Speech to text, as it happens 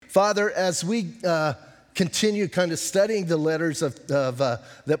Father, as we continue kind of studying the letters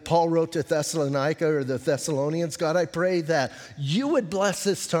that Paul wrote to Thessalonica or the Thessalonians, God, I pray that you would bless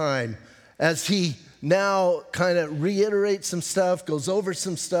this time as he now kind of reiterates some stuff, goes over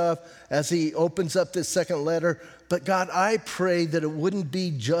some stuff as he opens up this second letter. But God, I pray that it wouldn't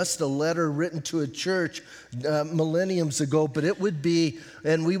be just a letter written to a church millenniums ago, but it would be,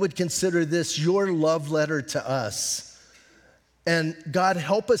 and we would consider this your love letter to us. And God,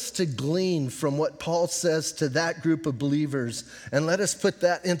 help us to glean from what Paul says to that group of believers, and let us put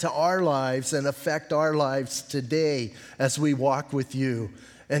that into our lives and affect our lives today as we walk with you.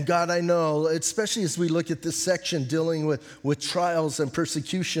 And God, I know, especially as we look at this section dealing with trials and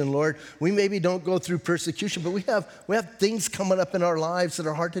persecution, Lord, we maybe don't go through persecution, but we have things coming up in our lives that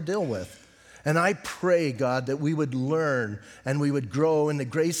are hard to deal with. And I pray, God, that we would learn and we would grow in the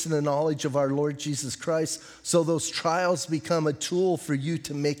grace and the knowledge of our Lord Jesus Christ, so those trials become a tool for you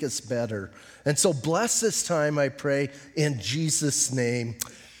to make us better. And so bless this time, I pray, in Jesus' name.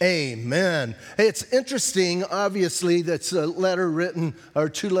 Amen. Hey, it's interesting, obviously, that's a letter written, or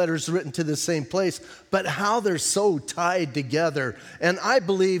two letters written to the same place, but how they're so tied together. And I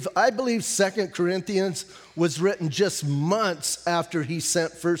believe 2 Corinthians was written just months after he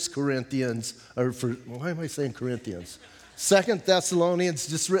sent 1 Corinthians, why am I saying Corinthians? 2 Thessalonians,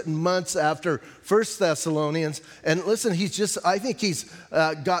 just written months after 1 Thessalonians. And listen, I think he's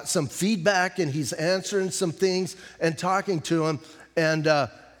got some feedback, and he's answering some things and talking to them. And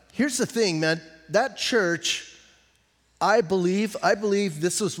here's the thing, man, that church, I believe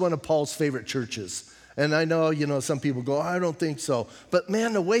this was one of Paul's favorite churches. And I know, some people go, I don't think so. But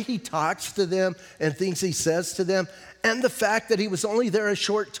man, the way he talks to them and things he says to them, and the fact that he was only there a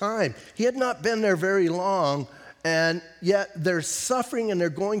short time. He had not been there very long, and yet they're suffering and they're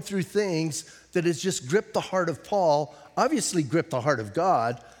going through things that has just gripped the heart of Paul, obviously gripped the heart of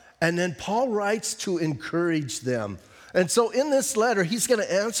God. And then Paul writes to encourage them. And so in this letter, he's going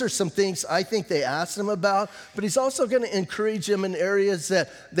to answer some things I think they asked him about, but he's also going to encourage them in areas that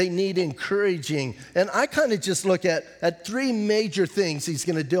they need encouraging. And I kind of just look at three major things he's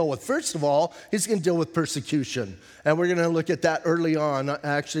going to deal with. First of all, he's going to deal with persecution. And we're going to look at that early on,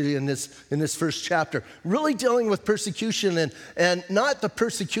 actually, in this first chapter. Really dealing with persecution, and not the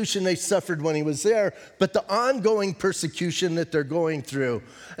persecution they suffered when he was there, but the ongoing persecution that they're going through.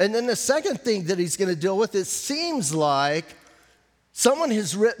 And then the second thing that he's going to deal with, it seems like someone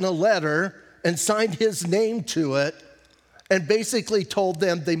has written a letter and signed his name to it and basically told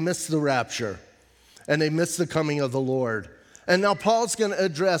them they missed the rapture and they missed the coming of the Lord. And now Paul's going to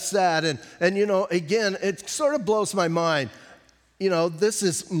address that. And again, it sort of blows my mind. This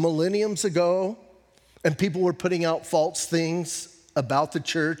is millenniums ago, and people were putting out false things about the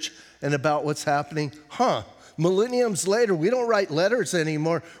church and about what's happening. Millenniums later, we don't write letters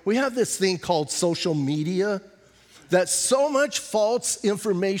anymore. We have this thing called social media that so much false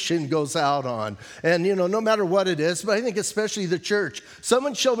information goes out on. And, no matter what it is, but I think especially the church.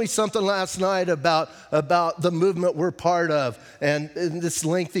 Someone showed me something last night about the movement we're part of, and this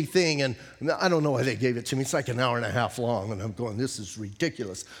lengthy thing. And I don't know why they gave it to me. It's like an hour and a half long, and I'm going, this is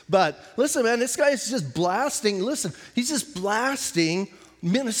ridiculous. But listen, man, this guy is just blasting. Listen, he's just blasting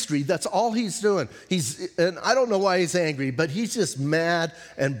ministry. That's all he's doing. And I don't know why he's angry, but he's just mad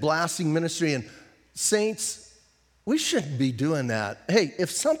and blasting ministry. And saints, we shouldn't be doing that. Hey,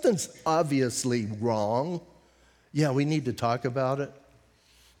 if something's obviously wrong, yeah, we need to talk about it.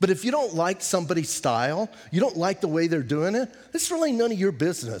 But if you don't like somebody's style, you don't like the way they're doing it, it's really none of your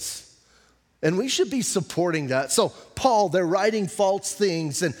business. And we should be supporting that. So Paul, they're writing false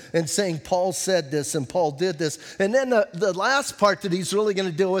things and saying Paul said this and Paul did this. And then the last part that he's really going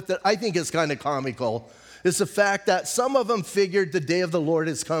to deal with that I think is kind of comical is the fact that some of them figured the day of the Lord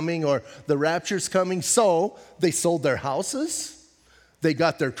is coming or the rapture's coming. So they sold their houses, they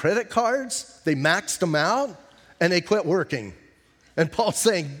got their credit cards, they maxed them out, and they quit working. And Paul's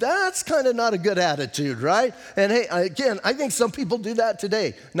saying, that's kind of not a good attitude, right? And hey, again, I think some people do that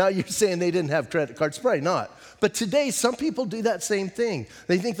today. Now you're saying they didn't have credit cards, probably not. But today, some people do that same thing.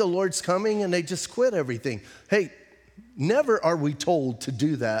 They think the Lord's coming and they just quit everything. Hey, never are we told to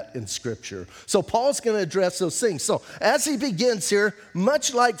do that in Scripture. So Paul's going to address those things. So as he begins here,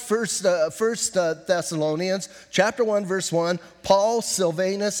 much like First Thessalonians, chapter 1, verse 1, Paul,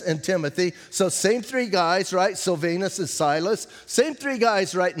 Silvanus, and Timothy. So same three guys, right? Silvanus is Silas. Same three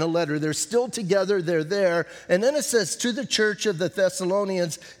guys writing a letter. They're still together. They're there. And then it says, to the church of the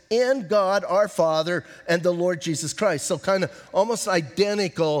Thessalonians, in God our Father and the Lord Jesus Christ. So kind of almost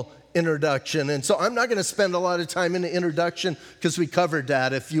identical introduction. And so I'm not going to spend a lot of time in the introduction because we covered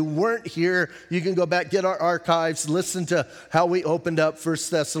that. If you weren't here, you can go back, get our archives, listen to how we opened up 1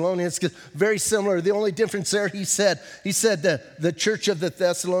 Thessalonians. Very similar. The only difference there, he said the church of the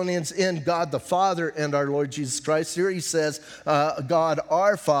Thessalonians in God the Father and our Lord Jesus Christ. Here he says God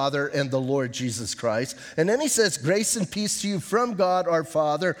our Father and the Lord Jesus Christ. And then he says grace and peace to you from God our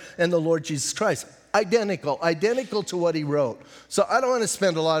Father and the Lord Jesus Christ. Identical to what he wrote. So I don't want to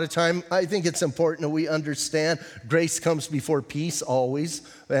spend a lot of time. I think it's important that we understand grace comes before peace always.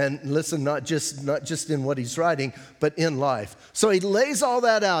 And listen, not just in what he's writing, but in life. So he lays all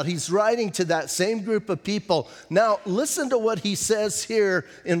that out. He's writing to that same group of people. Now, listen to what he says here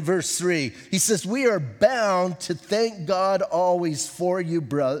in verse 3. He says, we are bound to thank God always for you,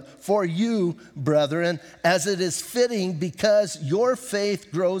 brethren, as it is fitting, because your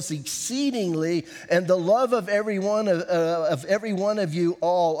faith grows exceedingly, and the love of every one of you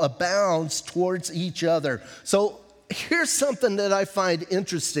all abounds towards each other. So here's something that I find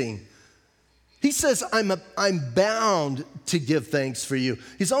interesting. He says, I'm bound to give thanks for you.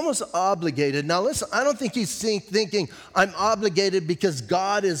 He's almost obligated. Now listen, I don't think he's thinking I'm obligated because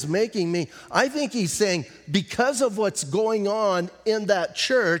God is making me. I think he's saying because of what's going on in that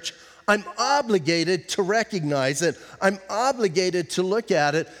church, I'm obligated to recognize it. I'm obligated to look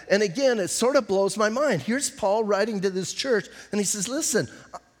at it. And again, it sort of blows my mind. Here's Paul writing to this church, and he says, listen,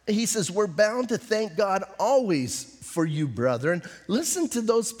 he says, we're bound to thank God always for you, brethren. Listen to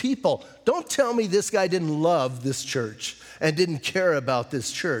those people. Don't tell me this guy didn't love this church and didn't care about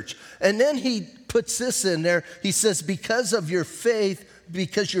this church. And then he puts this in there. He says, because your faith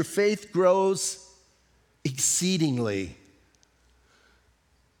grows exceedingly.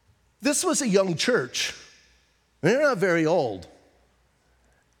 This was a young church. They're not very old.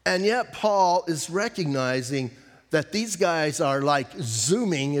 And yet Paul is recognizing that these guys are like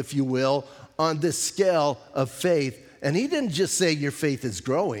zooming, if you will, on this scale of faith. And he didn't just say your faith is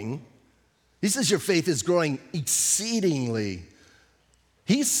growing. He says your faith is growing exceedingly.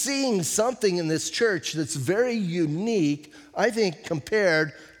 He's seeing something in this church that's very unique, I think,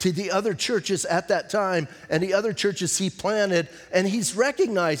 compared to the other churches at that time and the other churches he planted. And he's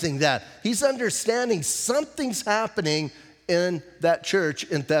recognizing that. He's understanding something's happening in that church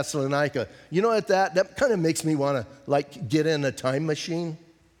in Thessalonica. You know what, that kind of makes me want to get in a time machine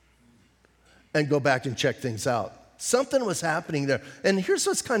and go back and check things out. Something was happening there. And here's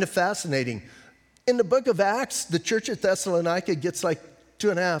what's kind of fascinating. In the book of Acts, the church at Thessalonica gets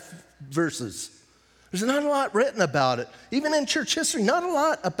 2.5 verses. There's not a lot written about it. Even in church history, not a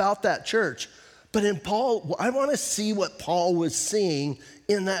lot about that church. But in Paul, I want to see what Paul was seeing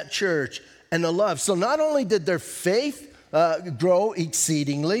in that church and the love. So not only did their faith grow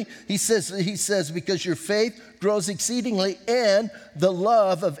exceedingly, he says, because your faith grows exceedingly, and the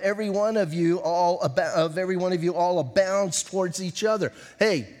love of every one of you all abounds towards each other.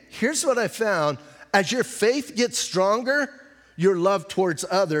 Hey, here's what I found. As your faith gets stronger, your love towards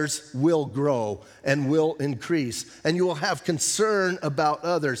others will grow and will increase, and you will have concern about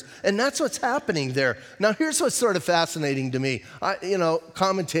others. And that's what's happening there. Now, here's what's sort of fascinating to me.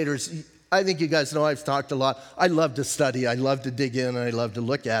 Commentators, I think you guys know I've talked a lot. I love to study. I love to dig in, and I love to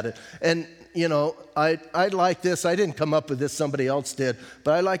look at it. And, I like this. I didn't come up with this. Somebody else did.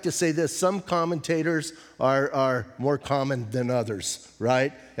 But I like to say this. Some commentators are more common than others,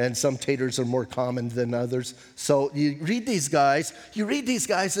 right? And some taters are more common than others. So you read these guys,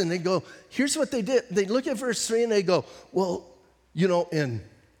 and they go, here's what they did. They look at verse 3, and they go, well, in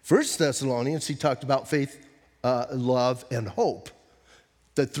 1 Thessalonians, he talked about faith, love, and hope.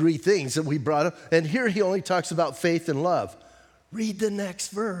 The three things that we brought up. And here he only talks about faith and love. Read the next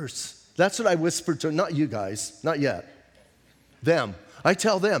verse. That's what I whisper to, not you guys, not yet. Them. I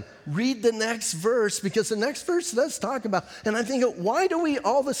tell them, read the next verse, because the next verse does talk about, and I'm thinking, why do we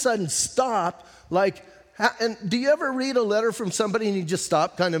all of a sudden stop? And do you ever read a letter from somebody and you just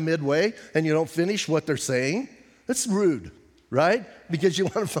stop kind of midway and you don't finish what they're saying? That's rude, right? Because you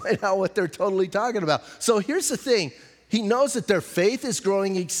want to find out what they're totally talking about. So here's the thing. He knows that their faith is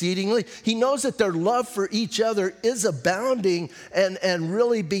growing exceedingly. He knows that their love for each other is abounding and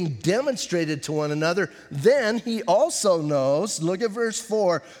really being demonstrated to one another. Then he also knows, look at verse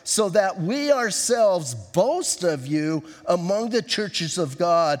 4, so that we ourselves boast of you among the churches of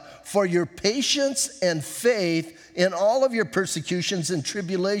God for your patience and faith in all of your persecutions and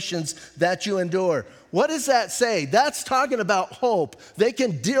tribulations that you endure. What does that say? That's talking about hope. They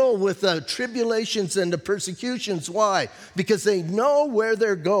can deal with the tribulations and the persecutions. Why? Because they know where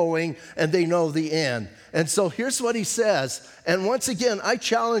they're going and they know the end. And so here's what he says. And once again, I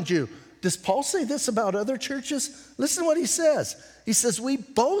challenge you. Does Paul say this about other churches? Listen to what he says. He says, we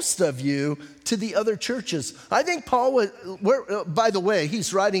boast of you to the other churches. I think Paul would, by the way,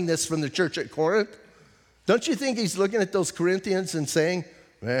 he's writing this from the church at Corinth. Don't you think he's looking at those Corinthians and saying,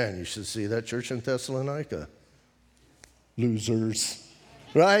 man, you should see that church in Thessalonica. Losers.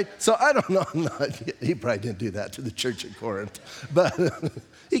 Right? So I don't know. He probably didn't do that to the church at Corinth. But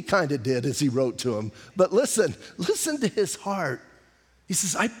he kind of did as he wrote to them. But listen to his heart. He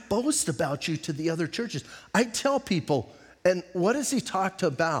says, I boast about you to the other churches. I tell people, and what has he talked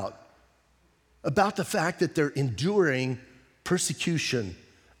about? About the fact that they're enduring persecution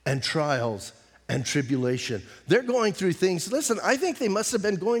and trials and tribulation. They're going through things. Listen, I think they must have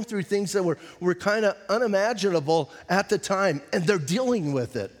been going through things that were kind of unimaginable at the time, and they're dealing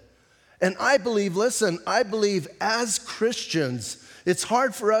with it. And I believe as Christians, it's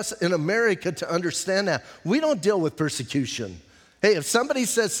hard for us in America to understand that. We don't deal with persecution. Hey, if somebody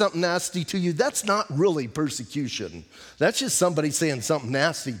says something nasty to you, that's not really persecution. That's just somebody saying something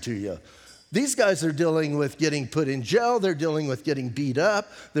nasty to you. These guys are dealing with getting put in jail. They're dealing with getting beat up.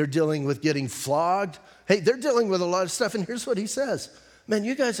 They're dealing with getting flogged. Hey, they're dealing with a lot of stuff. And here's what he says. Man,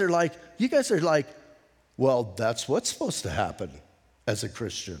 you guys are like, well, that's what's supposed to happen as a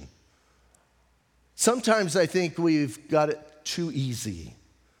Christian. Sometimes I think we've got it too easy.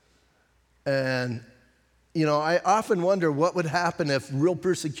 And, I often wonder what would happen if real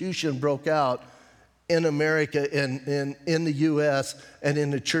persecution broke out in America, in the U.S., and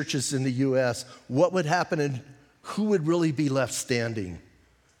in the churches in the U.S., what would happen and who would really be left standing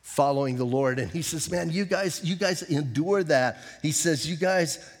following the Lord? And he says, man, you guys endure that. He says, you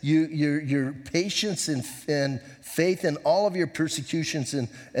guys, your patience and faith in all of your persecutions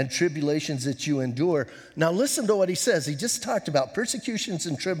and tribulations that you endure. Now listen to what he says. He just talked about persecutions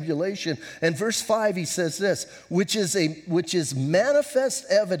and tribulation. And verse 5, he says this, which is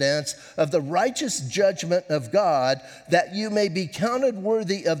manifest evidence of the righteous judgment of God, that you may be counted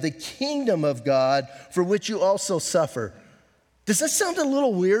worthy of the kingdom of God, for which you also suffer. Does that sound a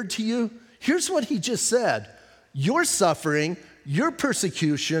little weird to you? Here's what he just said. Your suffering, your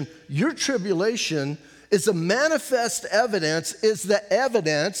persecution, your tribulation is a manifest evidence, is the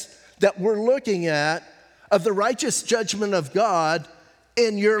evidence that we're looking at of the righteous judgment of God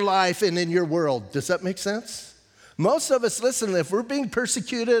in your life and in your world. Does that make sense? Most of us, listen, if we're being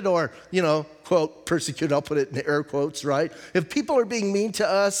persecuted or, quote, persecuted, I'll put it in air quotes, right? If people are being mean to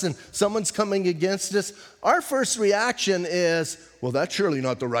us and someone's coming against us, our first reaction is, well, that's surely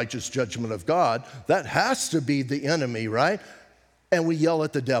not the righteous judgment of God. That has to be the enemy, right? And we yell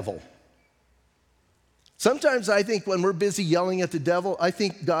at the devil. Sometimes I think when we're busy yelling at the devil, I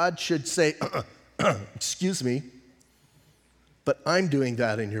think God should say, excuse me, but I'm doing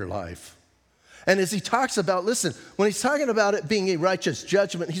that in your life. And as he talks about, listen, when he's talking about it being a righteous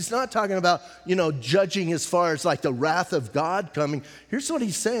judgment, he's not talking about, judging as far as like the wrath of God coming. Here's what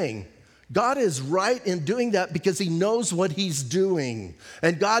he's saying. God is right in doing that because he knows what he's doing.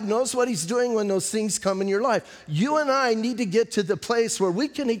 And God knows what he's doing when those things come in your life. You and I need to get to the place where we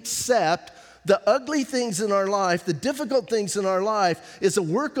can accept the ugly things in our life, the difficult things in our life, is a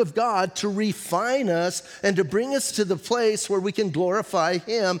work of God to refine us and to bring us to the place where we can glorify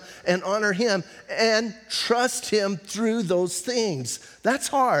him and honor him and trust him through those things. That's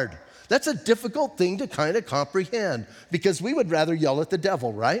hard. That's a difficult thing to kind of comprehend because we would rather yell at the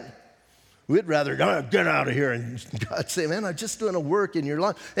devil, right? We'd rather get out of here, and God say, man, I'm just doing a work in your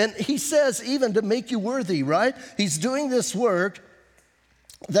life. And he says even to make you worthy, right? He's doing this work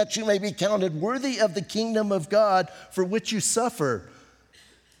that you may be counted worthy of the kingdom of God for which you suffer.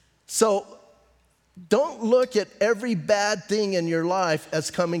 So don't look at every bad thing in your life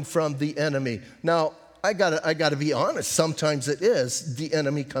as coming from the enemy. Now, I gotta be honest, sometimes it is the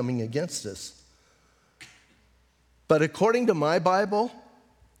enemy coming against us. But according to my Bible,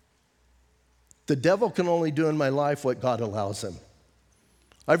 the devil can only do in my life what God allows him.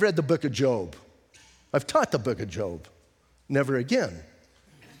 I've read the book of Job. I've taught the book of Job. Never again.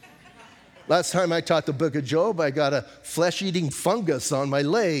 Last time I taught the book of Job, I got a flesh-eating fungus on my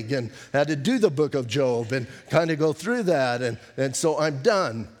leg and had to do the book of Job and kind of go through that. And so I'm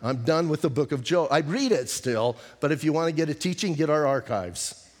done. I'm done with the book of Job. I read it still, but if you want to get a teaching, get our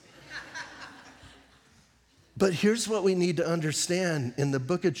archives. But here's what we need to understand in the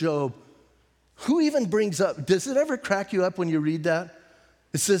book of Job. Who even brings up, does it ever crack you up when you read that?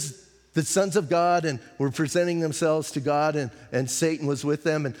 It says, the sons of God and were presenting themselves to God and Satan was with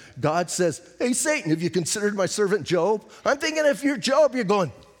them. And God says, hey, Satan, have you considered my servant Job? I'm thinking if you're Job, you're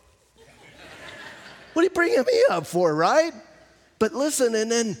going, what are you bringing me up for, right? But listen, and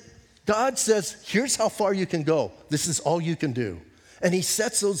then God says, here's how far you can go. This is all you can do. And he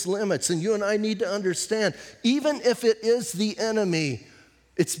sets those limits. And you and I need to understand, even if it is the enemy,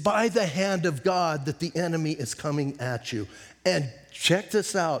 it's by the hand of God that the enemy is coming at you. And check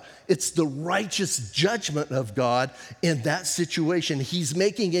this out. It's the righteous judgment of God in that situation. He's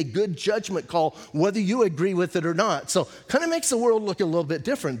making a good judgment call, whether you agree with it or not. So kind of makes the world look a little bit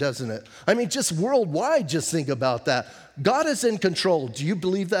different, doesn't it? I mean, just worldwide, just think about that. God is in control. Do you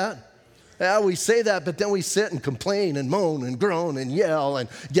believe that? Yeah, we say that, but then we sit and complain and moan and groan and yell and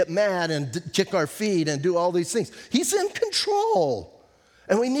get mad and kick our feet and do all these things. He's in control.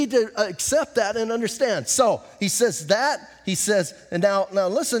 And we need to accept that and understand. So he says that. He says, and now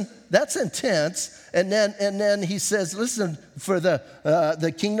listen, that's intense. And then he says, listen, for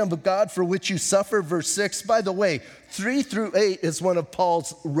the kingdom of God for which you suffer, verse 6. By the way, 3 through 8 is one of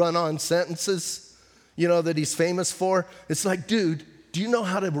Paul's run-on sentences, that he's famous for. It's like, dude, do you know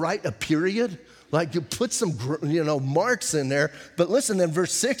how to write a period? Like you put some, marks in there. But listen, in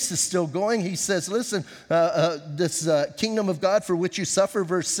verse 6 is still going. He says, listen, this kingdom of God for which you suffer,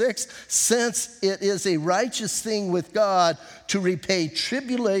 verse 6, since it is a righteous thing with God to repay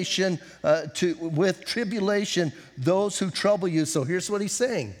tribulation, with tribulation those who trouble you. So here's what he's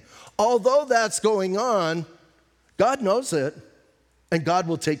saying. Although that's going on, God knows it, and God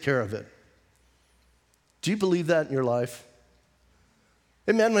will take care of it. Do you believe that in your life?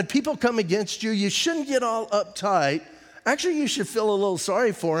 Amen. When people come against you, you shouldn't get all uptight. Actually, you should feel a little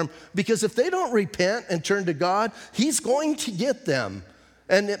sorry for them, because if they don't repent and turn to God, he's going to get them.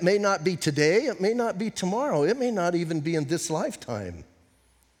 And it may not be today, it may not be tomorrow, it may not even be in this lifetime,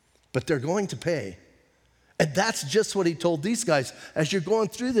 but they're going to pay. And that's just what he told these guys. As you're going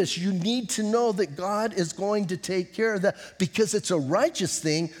through this, you need to know that God is going to take care of that, because it's a righteous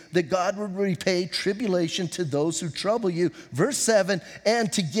thing that God would repay tribulation to those who trouble you. Verse 7,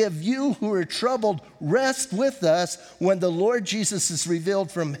 and to give you who are troubled rest with us when the Lord Jesus is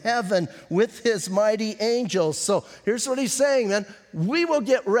revealed from heaven with his mighty angels. So here's what he's saying, man. We will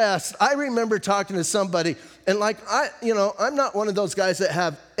get rest. I remember talking to somebody, and I'm not one of those guys that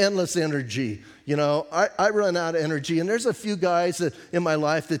have endless energy. I run out of energy, and there's a few guys that in my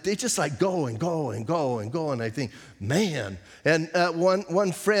life that they just like go and go and go and go, and I think, man. And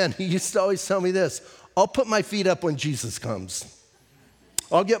one friend, he used to always tell me this: I'll put my feet up when Jesus comes.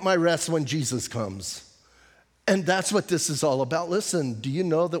 I'll get my rest when Jesus comes. And that's what this is all about. Listen, do you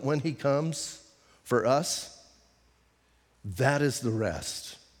know that when he comes for us, that is the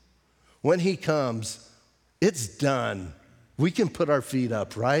rest. When he comes, it's done. We can put our feet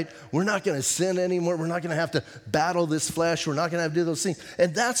up, right? We're not going to sin anymore. We're not going to have to battle this flesh. We're not going to have to do those things.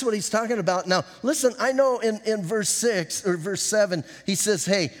 And that's what he's talking about. Now, listen, I know in verse 6 or verse 7, he says,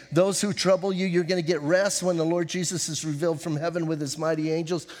 hey, those who trouble you, you're going to get rest when the Lord Jesus is revealed from heaven with his mighty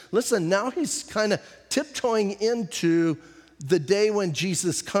angels. Listen, now he's kind of tiptoeing into the day when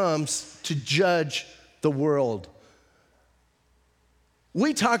Jesus comes to judge the world.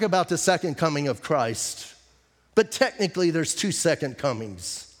 We talk about the second coming of Christ. But technically, there's 2 second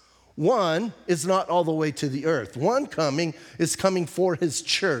comings. One is not all the way to the earth. One coming is coming for his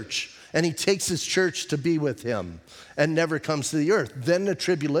church, and he takes his church to be with him and never comes to the earth. Then the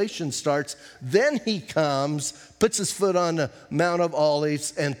tribulation starts. Then he comes, puts his foot on the Mount of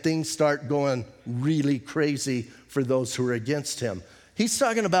Olives, and things start going really crazy for those who are against him. He's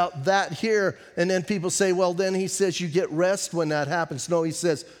talking about that here, and then people say, well, then he says you get rest when that happens. No, he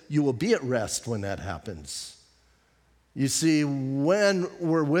says you will be at rest when that happens. You see, when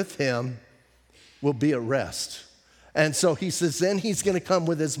we're with him, we'll be at rest. And so he says, then he's going to come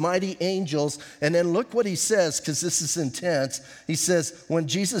with his mighty angels. And then look what he says, because this is intense. He says, when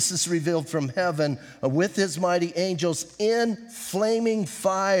Jesus is revealed from heaven with his mighty angels in flaming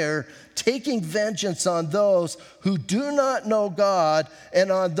fire, taking vengeance on those who do not know God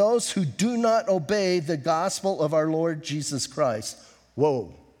and on those who do not obey the gospel of our Lord Jesus Christ.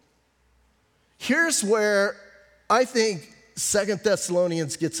 Whoa. Here's where I think 2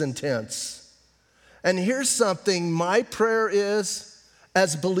 Thessalonians gets intense. And here's something my prayer is,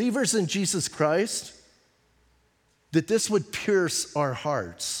 as believers in Jesus Christ, that this would pierce our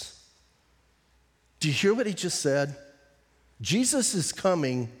hearts. Do you hear what he just said? Jesus is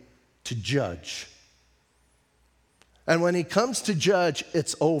coming to judge. And when he comes to judge,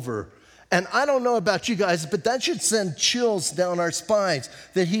 it's over. And I don't know about you guys, but that should send chills down our spines,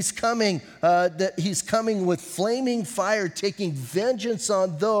 that he's coming with flaming fire, taking vengeance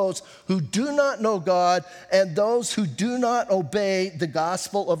on those who do not know God and those who do not obey the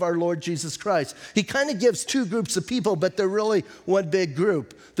gospel of our Lord Jesus Christ. He kind of gives 2 groups of people, but they're really one big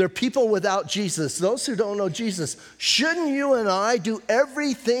group. They're people without Jesus, those who don't know Jesus. Shouldn't you and I do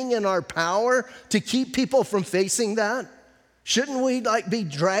everything in our power to keep people from facing that? Shouldn't we be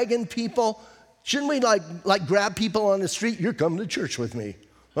dragging people? Shouldn't we grab people on the street? You're coming to church with me.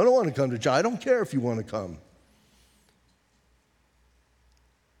 I don't want to come to church. I don't care if you want to come.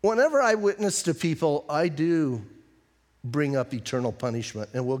 Whenever I witness to people, I do bring up eternal punishment,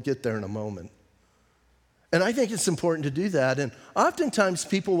 and we'll get there in a moment. And I think it's important to do that. And oftentimes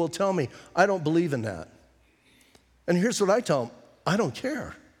people will tell me, I don't believe in that. And here's what I tell them, I don't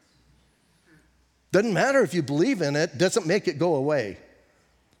care. Doesn't matter if you believe in it, doesn't make it go away.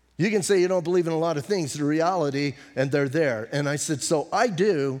 You can say you don't believe in a lot of things, the reality, and they're there. And I said, so I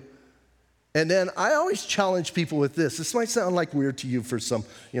do. And then I always challenge people with this. This might sound like weird to you for some,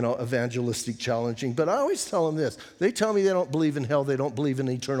 evangelistic challenging, but I always tell them this. They tell me they don't believe in hell, they don't believe in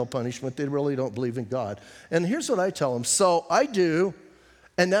eternal punishment, they really don't believe in God. And here's what I tell them. So I do,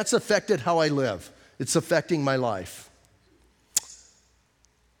 and that's affected how I live. It's affecting my life.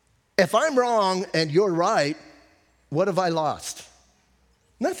 If I'm wrong and you're right, what have I lost?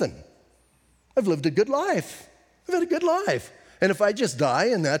 Nothing. I've lived a good life. I've had a good life. And if I just die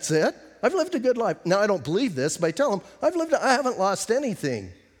and that's it, I've lived a good life. Now, I don't believe this, but I tell them, I haven't lost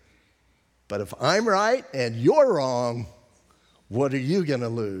anything. But if I'm right and you're wrong, what are you going to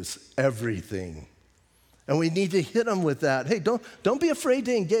lose? Everything. And we need to hit them with that. Hey, don't be afraid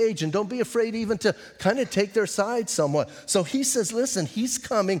to engage, and don't be afraid even to kind of take their side somewhat. So he says, listen, he's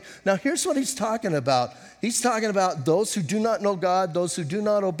coming. Now, here's what he's talking about. He's talking about those who do not know God, those who do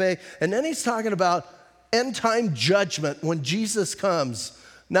not obey. And then he's talking about end-time judgment when Jesus comes.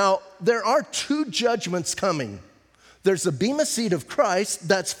 Now, there are two judgments coming. There's the bema seat of Christ,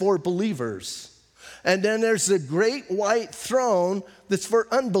 that's for believers. And then there's the great white throne that's for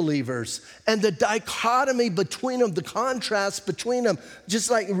unbelievers. And the dichotomy between them, the contrast between them, just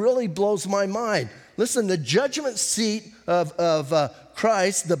really blows my mind. Listen, the judgment seat of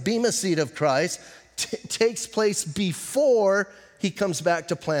Christ, the bema seat of Christ, takes place before he comes back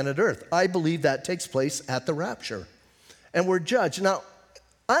to planet Earth. I believe that takes place at the rapture. And we're judged. Now,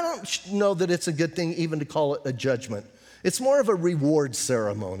 I don't know that it's a good thing even to call it a judgment. It's more of a reward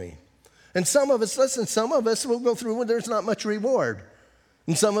ceremony. And some of us will go through when there's not much reward.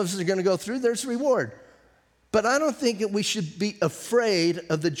 And some of us are going to go through, there's reward. But I don't think that we should be afraid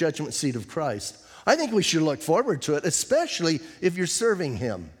of the judgment seat of Christ. I think we should look forward to it, especially if you're serving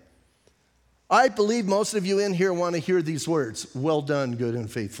him. I believe most of you in here want to hear these words, well done, good and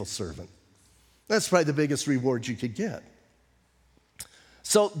faithful servant. That's probably the biggest reward you could get.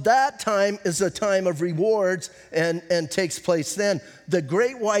 So that time is a time of rewards and takes place then. The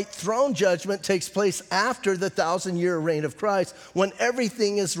great white throne judgment takes place after the 1,000-year reign of Christ when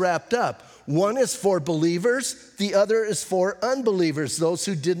everything is wrapped up. One is for believers, the other is for unbelievers, those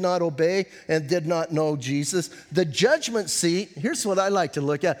who did not obey and did not know Jesus. The judgment seat, here's what I like to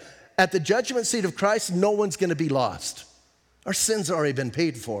look at. At the judgment seat of Christ, no one's going to be lost. Our sins have already been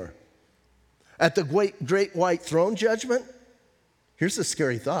paid for. At the great white throne judgment, here's a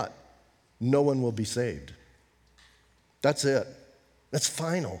scary thought. No one will be saved. That's it. That's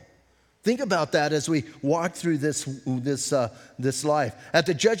final. Think about that as we walk through this life. At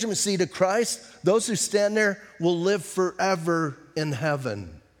the judgment seat of Christ, those who stand there will live forever in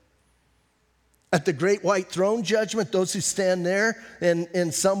heaven. At the great white throne judgment, those who stand there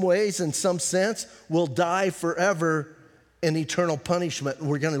in some ways, in some sense, will die forever in eternal punishment.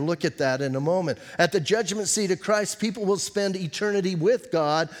 We're going to look at that in a moment. At the judgment seat of Christ, people will spend eternity with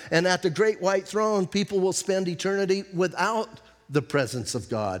God. And at the great white throne, people will spend eternity without the presence of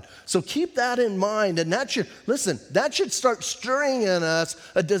God. So keep that in mind. And that should start stirring in us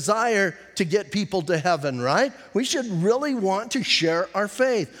a desire to get people to heaven, right? We should really want to share our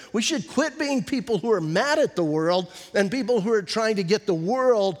faith. We should quit being people who are mad at the world and people who are trying to get the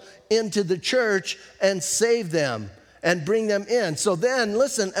world into the church and save them and bring them in. So then,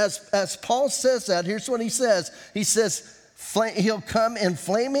 listen, as Paul says that, here's what he says. He says, he'll come in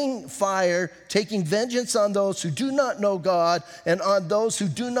flaming fire, taking vengeance on those who do not know God and on those who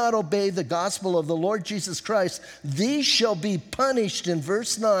do not obey the gospel of the Lord Jesus Christ. These shall be punished, in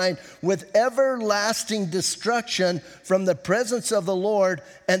verse 9, with everlasting destruction from the presence of the Lord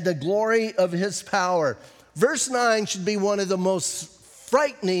and the glory of his power. Verse 9 should be one of the most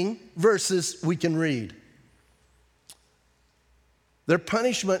frightening verses we can read. Their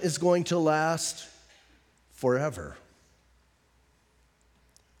punishment is going to last forever.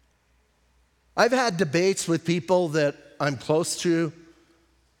 I've had debates with people that I'm close to,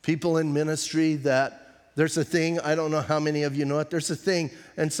 people in ministry, that there's a thing, I don't know how many of you know it, there's a thing,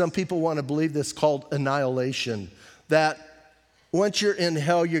 and some people want to believe this, called annihilation, that once you're in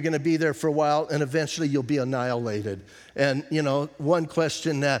hell, you're going to be there for a while, and eventually you'll be annihilated. And, one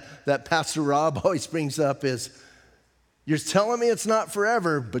question that Pastor Rob always brings up is, You're telling me it's not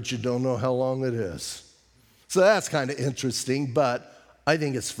forever, but you don't know how long it is. So that's kind of interesting, but I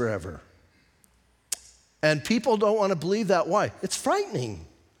think it's forever. And people don't want to believe that. Why? It's frightening.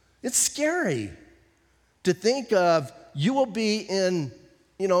 It's scary to think of you will be in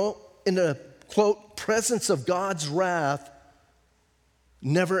the, quote, presence of God's wrath,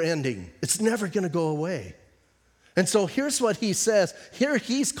 never ending. It's never going to go away. And so here's what he says. Here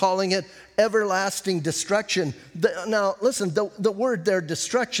he's calling it everlasting destruction. Now, listen, the word there,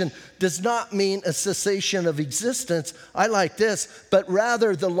 destruction, does not mean a cessation of existence. I like this, but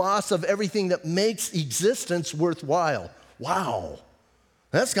rather the loss of everything that makes existence worthwhile. Wow.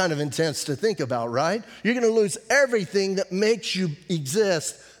 That's kind of intense to think about, right? You're going to lose everything that makes you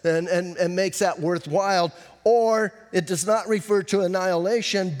exist and makes that worthwhile. Or it does not refer to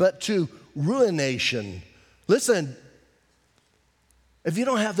annihilation, but to ruination. Listen, if you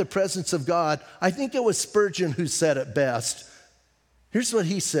don't have the presence of God, I think it was Spurgeon who said it best. Here's what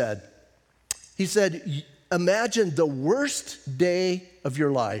he said. He said, imagine the worst day of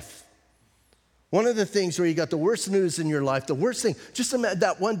your life. One of the things where you got the worst news in your life, the worst thing, just imagine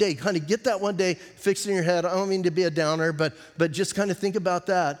that one day, kind of get that one day fixed in your head. I don't mean to be a downer, but just kind of think about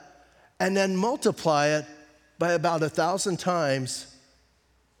that. And then multiply it by about 1,000 times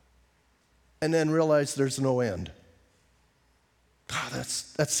and then realize there's no end. God,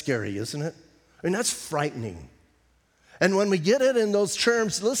 that's scary, isn't it? I mean, that's frightening. And when we get it in those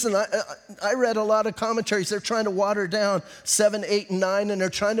terms, listen, I read a lot of commentaries. They're trying to water down 7, 8, and 9, and they're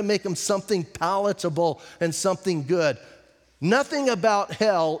trying to make them something palatable and something good. Nothing about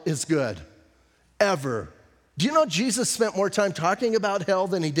hell is good, ever. Do you know Jesus spent more time talking about hell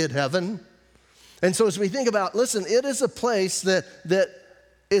than he did heaven? And so as we think about, listen, it is a place that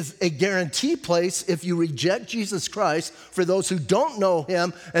is a guarantee place if you reject Jesus Christ for those who don't know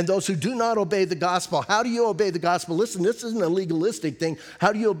him and those who do not obey the gospel. How do you obey the gospel? Listen, this isn't a legalistic thing.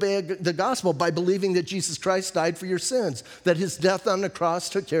 How do you obey the gospel? By believing that Jesus Christ died for your sins, that his death on the cross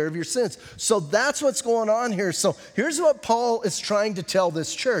took care of your sins. So that's what's going on here. So here's what Paul is trying to tell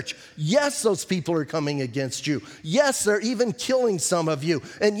this church. Yes, those people are coming against you. Yes, they're even killing some of you.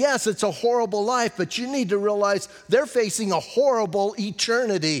 And yes, it's a horrible life, but you need to realize they're facing a horrible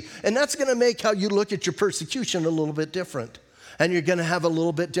eternity. And that's going to make how you look at your persecution a little bit different. And you're going to have a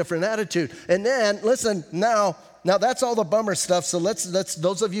little bit different attitude. And then, listen, now that's all the bummer stuff. So let's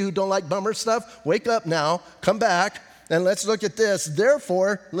those of you who don't like bummer stuff, wake up now, come back, and let's look at this.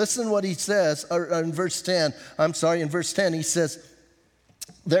 Therefore, listen what he says in verse 10. In verse 10, he says,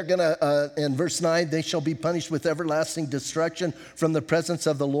 they're going to, in verse 9, they shall be punished with everlasting destruction from the presence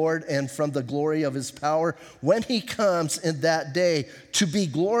of the Lord and from the glory of his power when he comes in that day to be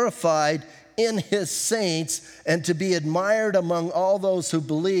glorified in his saints and to be admired among all those who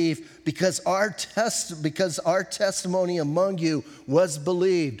believe because our testimony among you was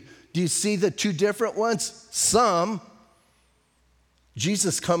believed. Do you see the two different ones? Some,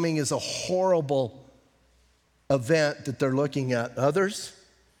 Jesus coming is a horrible event that they're looking at. Others,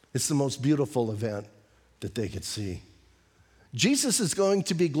 it's the most beautiful event that they could see. Jesus is going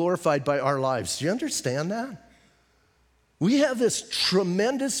to be glorified by our lives. Do you understand that? We have this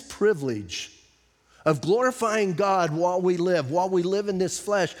tremendous privilege of glorifying God while we live in this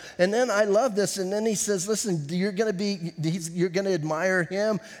flesh. And then I love this. And then he says, listen, you're going to admire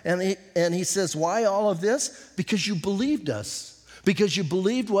him. And he says, why all of this? Because you believed us. Because you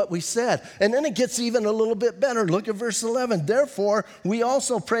believed what we said. And then it gets even a little bit better. Look at verse 11. Therefore, we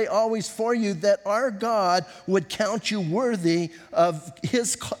also pray always for you that our God would count you worthy of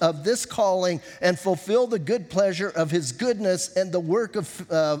this calling and fulfill the good pleasure of his goodness and the work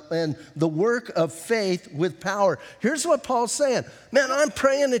of faith with power. Here's what Paul's saying. Man, I'm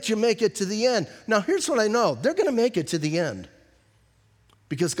praying that you make it to the end. Now, here's what I know. They're going to make it to the end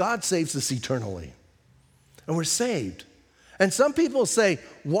because God saves us eternally. And we're saved. And some people say,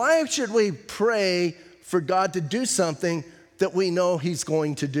 why should we pray for God to do something that we know he's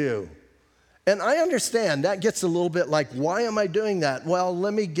going to do? And I understand that gets a little bit like, why am I doing that? Well,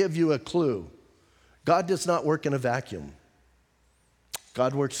 let me give you a clue. God does not work in a vacuum.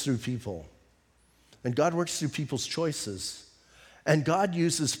 God works through people. And God works through people's choices. And God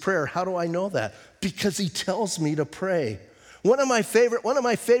uses prayer. How do I know that? Because he tells me to pray. One of my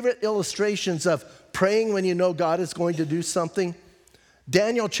favorite illustrations of praying when you know God is going to do something,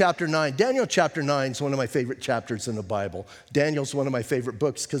 Daniel chapter 9. Daniel chapter 9 is one of my favorite chapters in the Bible. Daniel's one of my favorite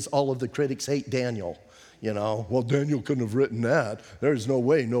books because all of the critics hate Daniel. You know, well, Daniel couldn't have written that. There's no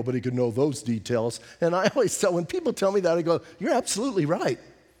way nobody could know those details. And I always tell, when people tell me that, I go, you're absolutely right.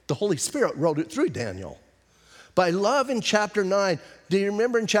 The Holy Spirit wrote it through Daniel. But I love in chapter 9, do you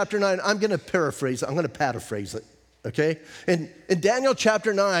remember in chapter 9, I'm going to paraphrase it. okay? In Daniel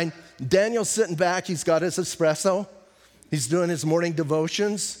chapter 9, Daniel's sitting back. He's got his espresso. He's doing his morning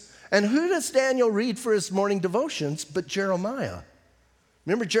devotions. And who does Daniel read for his morning devotions but Jeremiah?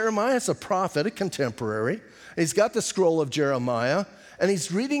 Remember, Jeremiah's a prophet, a contemporary. He's got the scroll of Jeremiah, and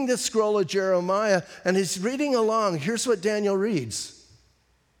he's reading the scroll of Jeremiah, and he's reading along. Here's what Daniel reads: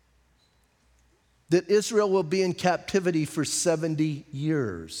 that Israel will be in captivity for 70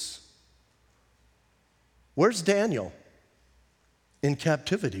 years. Where's Daniel? In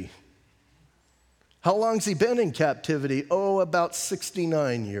captivity. How long's he been in captivity? Oh, about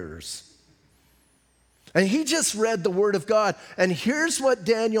 69 years. And he just read the word of God. And here's what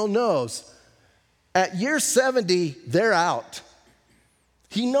Daniel knows. At year 70, they're out.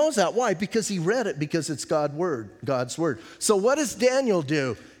 He knows that. Why? Because he read it, because it's God's word. So what does Daniel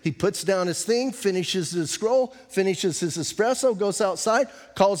do? He puts down his thing, finishes his scroll, finishes his espresso, goes outside,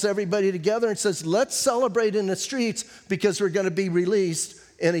 calls everybody together and says, let's celebrate in the streets because we're going to be released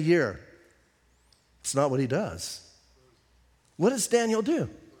in a year. It's not what he does. What does Daniel do?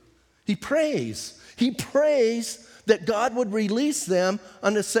 He prays. He prays that God would release them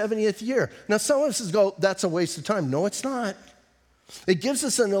on the 70th year. Now, some of us go, that's a waste of time. No, it's not. It gives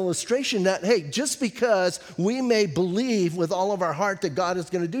us an illustration that, hey, just because we may believe with all of our heart that God is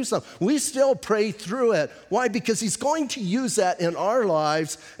going to do something, we still pray through it. Why? Because he's going to use that in our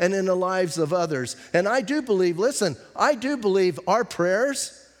lives and in the lives of others. And I do believe, listen, I do believe our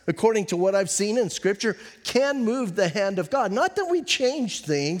prayers, according to what I've seen in Scripture, can move the hand of God. Not that we change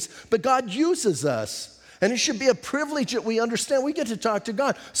things, but God uses us. And it should be a privilege that we understand. We get to talk to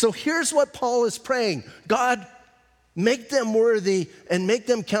God. So here's what Paul is praying. God, make them worthy and make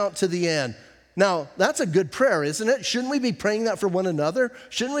them count to the end. Now, that's a good prayer, isn't it? Shouldn't we be praying that for one another?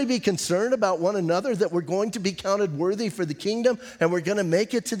 Shouldn't we be concerned about one another, that we're going to be counted worthy for the kingdom and we're going to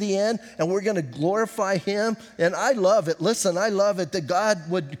make it to the end and we're going to glorify him? And I love it. Listen, I love it that God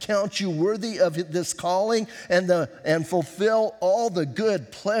would count you worthy of this calling and fulfill all the good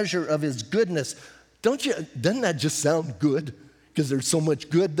pleasure of his goodness. Doesn't that just sound good? Because there's so much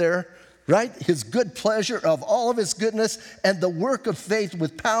good there. Right? His good pleasure of all of his goodness and the work of faith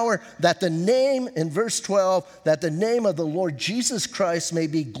with power, that the name, in verse 12, that the name of the Lord Jesus Christ may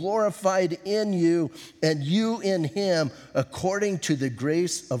be glorified in you and you in him, according to the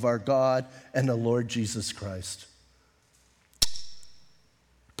grace of our God and the Lord Jesus Christ.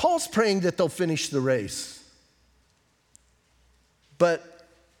 Paul's praying that they'll finish the race. But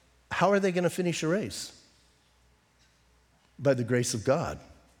how are they going to finish the race? By the grace of God.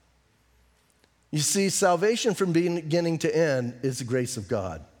 You see, salvation from beginning to end is the grace of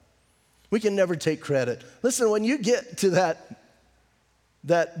God. We can never take credit. Listen, when you get to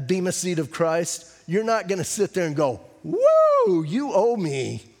that bema seat of Christ, you're not going to sit there and go, woo, you owe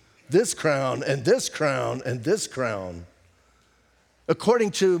me this crown and this crown and this crown.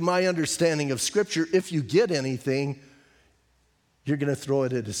 According to my understanding of Scripture, if you get anything, you're going to throw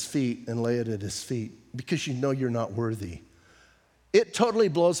it at his feet and lay it at his feet because you know you're not worthy. It totally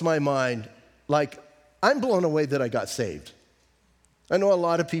blows my mind. Like, I'm blown away that I got saved. I know a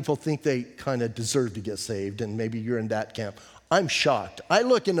lot of people think they kind of deserve to get saved, and maybe you're in that camp. I'm shocked. I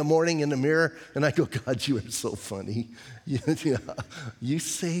look in the morning in the mirror, and I go, God, you are so funny. You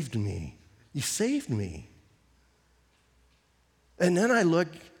saved me. You saved me. And then I look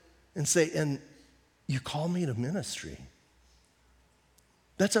and say, and you call me to ministry.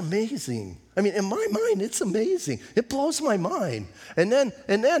 That's amazing. I mean, in my mind, it's amazing. It blows my mind. And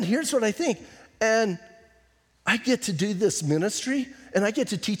then here's what I think. And I get to do this ministry, and I get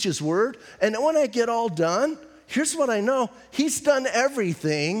to teach his word. And when I get all done, here's what I know. He's done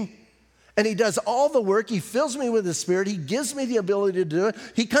everything, and he does all the work. He fills me with his Spirit. He gives me the ability to do it.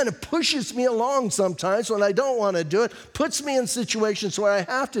 He kind of pushes me along sometimes when I don't want to do it, puts me in situations where I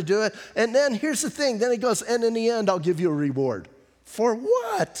have to do it. And then here's the thing. Then he goes, and in the end, I'll give you a reward. For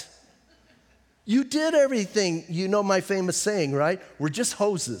what? You did everything. You know my famous saying, right? We're just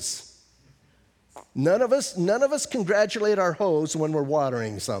hoses. None of us congratulate our hose when we're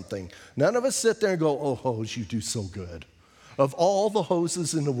watering something. None of us sit there and go, oh, hose, you do so good. Of all the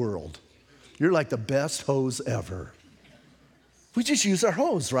hoses in the world, you're like the best hose ever. We just use our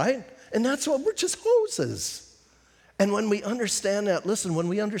hose, right? And that's what we're just hoses. And when we understand that, listen, when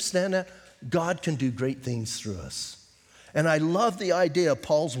we understand that, God can do great things through us. And I love the idea.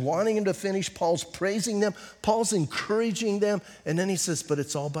 Paul's wanting him to finish. Paul's praising them. Paul's encouraging them. And then he says, but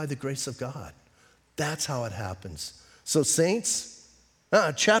it's all by the grace of God. That's how it happens. So saints,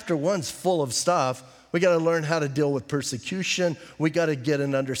 chapter 1's full of stuff. We got to learn how to deal with persecution. We got to get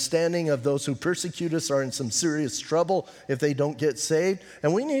an understanding of those who persecute us are in some serious trouble if they don't get saved.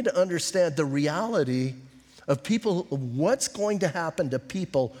 And we need to understand the reality of people, what's going to happen to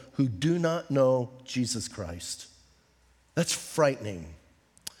people who do not know Jesus Christ. That's frightening.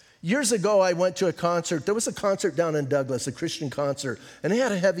 Years ago, I went to a concert. There was a concert down in Douglas, a Christian concert, and they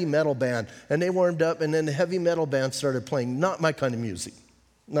had a heavy metal band, and they warmed up, and then the heavy metal band started playing. Not my kind of music.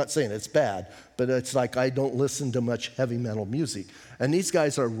 I'm not saying it's bad, but it's like I don't listen to much heavy metal music. And these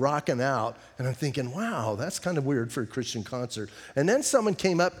guys are rocking out, and I'm thinking, wow, that's kind of weird for a Christian concert. And then someone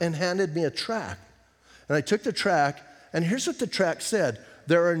came up and handed me a track. And I took the track, and here's what the track said: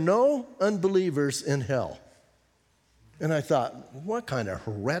 there are no unbelievers in hell. And I thought, what kind of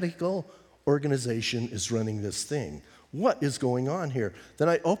heretical organization is running this thing? What is going on here? Then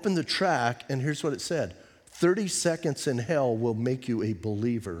I opened the track, and here's what it said: 30 seconds in hell will make you a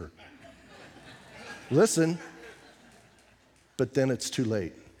believer. Listen, but then it's too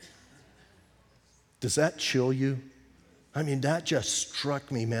late. Does that chill you? I mean, that just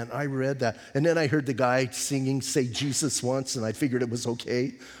struck me, man. I read that. And then I heard the guy singing Say Jesus once, and I figured it was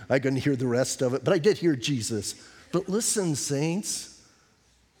okay. I couldn't hear the rest of it, but I did hear Jesus. But listen, saints,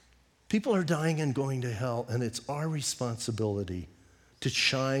 people are dying and going to hell, and it's our responsibility to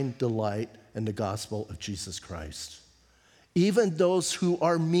shine the light and the gospel of Jesus Christ. Even those who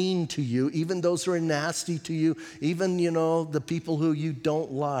are mean to you, even those who are nasty to you, even, the people who you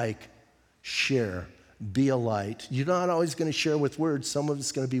don't like, share. Be a light. You're not always going to share with words. Some of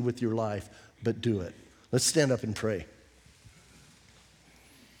it's going to be with your life, but do it. Let's stand up and pray.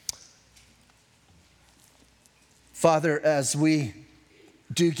 Father, as we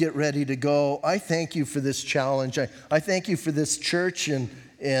do get ready to go, I thank you for this challenge. I thank you for this church and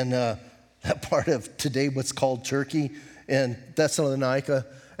that part of today what's called Turkey and Thessalonica.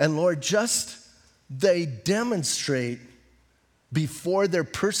 And Lord, just they demonstrate before their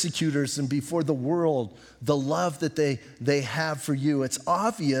persecutors and before the world the love that they have for you. It's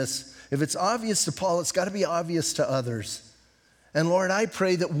obvious. If it's obvious to Paul, it's got to be obvious to others. And Lord, I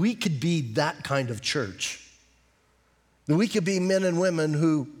pray that we could be that kind of church. That we could be men and women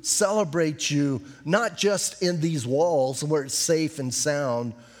who celebrate you, not just in these walls where it's safe and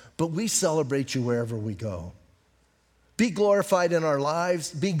sound, but we celebrate you wherever we go. Be glorified in our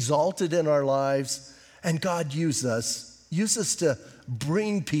lives, be exalted in our lives, and God, use us. Use us to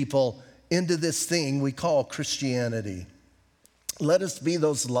bring people into this thing we call Christianity. Let us be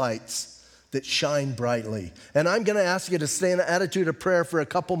those lights that shine brightly. And I'm going to ask you to stay in an attitude of prayer for a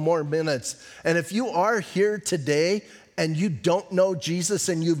couple more minutes. And if you are here today and you don't know Jesus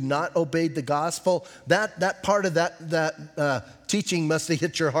and you've not obeyed the gospel, that part of that teaching must have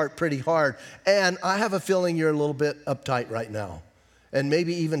hit your heart pretty hard. And I have a feeling you're a little bit uptight right now. And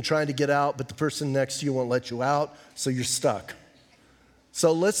maybe even trying to get out, but the person next to you won't let you out, so you're stuck.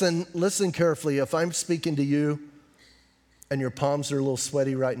 So listen carefully. If I'm speaking to you and your palms are a little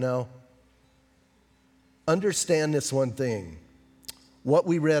sweaty right now, understand this one thing. What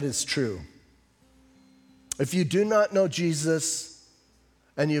we read is true. If you do not know Jesus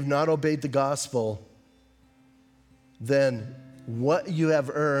and you've not obeyed the gospel, then what you have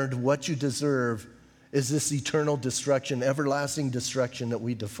earned, what you deserve, is this eternal destruction, everlasting destruction that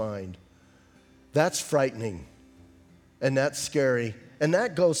we defined. That's frightening, and that's scary. And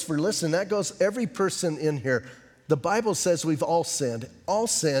that goes every person in here. The Bible says we've all sinned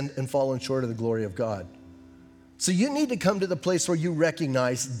and fallen short of the glory of God. So you need to come to the place where you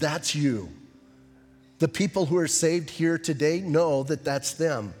recognize that's you. The people who are saved here today know that that's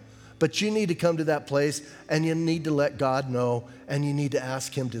them. But you need to come to that place, and you need to let God know, and you need to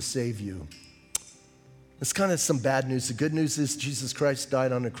ask him to save you. It's kind of some bad news. The good news is Jesus Christ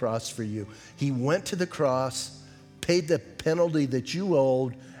died on the cross for you. He went to the cross, paid the penalty that you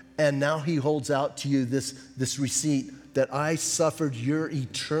owed, and now he holds out to you this receipt that I suffered your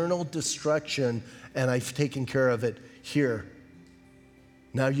eternal destruction and I've taken care of it. Here,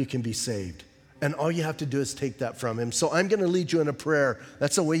 now you can be saved. And all you have to do is take that from him. So I'm going to lead you in a prayer.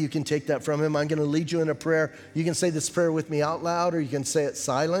 That's a way you can take that from him. I'm going to lead you in a prayer. You can say this prayer with me out loud, or you can say it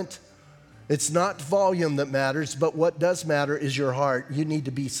silent. It's not volume that matters, but what does matter is your heart. You need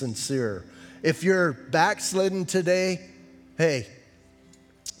to be sincere. If you're backslidden today, hey,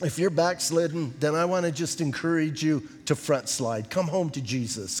 if you're backslidden, then I want to just encourage you to front slide. Come home to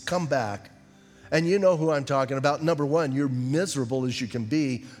Jesus. Come back. And you know who I'm talking about. Number one, you're miserable as you can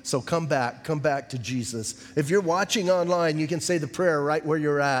be, so come back to Jesus. If you're watching online, you can say the prayer right where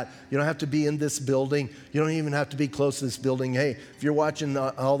you're at. You don't have to be in this building. You don't even have to be close to this building. Hey, if you're watching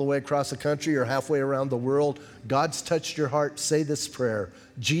all the way across the country or halfway around the world, God's touched your heart, say this prayer.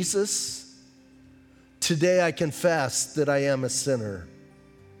 Jesus, today I confess that I am a sinner.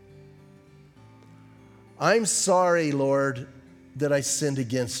 I'm sorry, Lord, that I sinned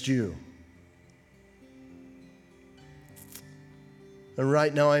against you. And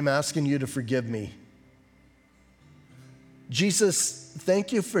right now I'm asking you to forgive me. Jesus,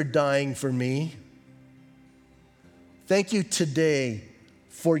 thank you for dying for me. Thank you today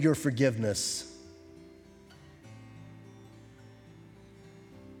for your forgiveness.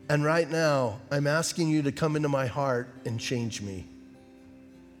 And right now, I'm asking you to come into my heart and change me.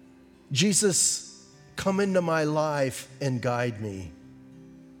 Jesus, come into my life and guide me.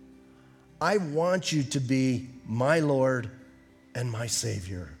 I want you to be my Lord and my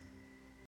Savior.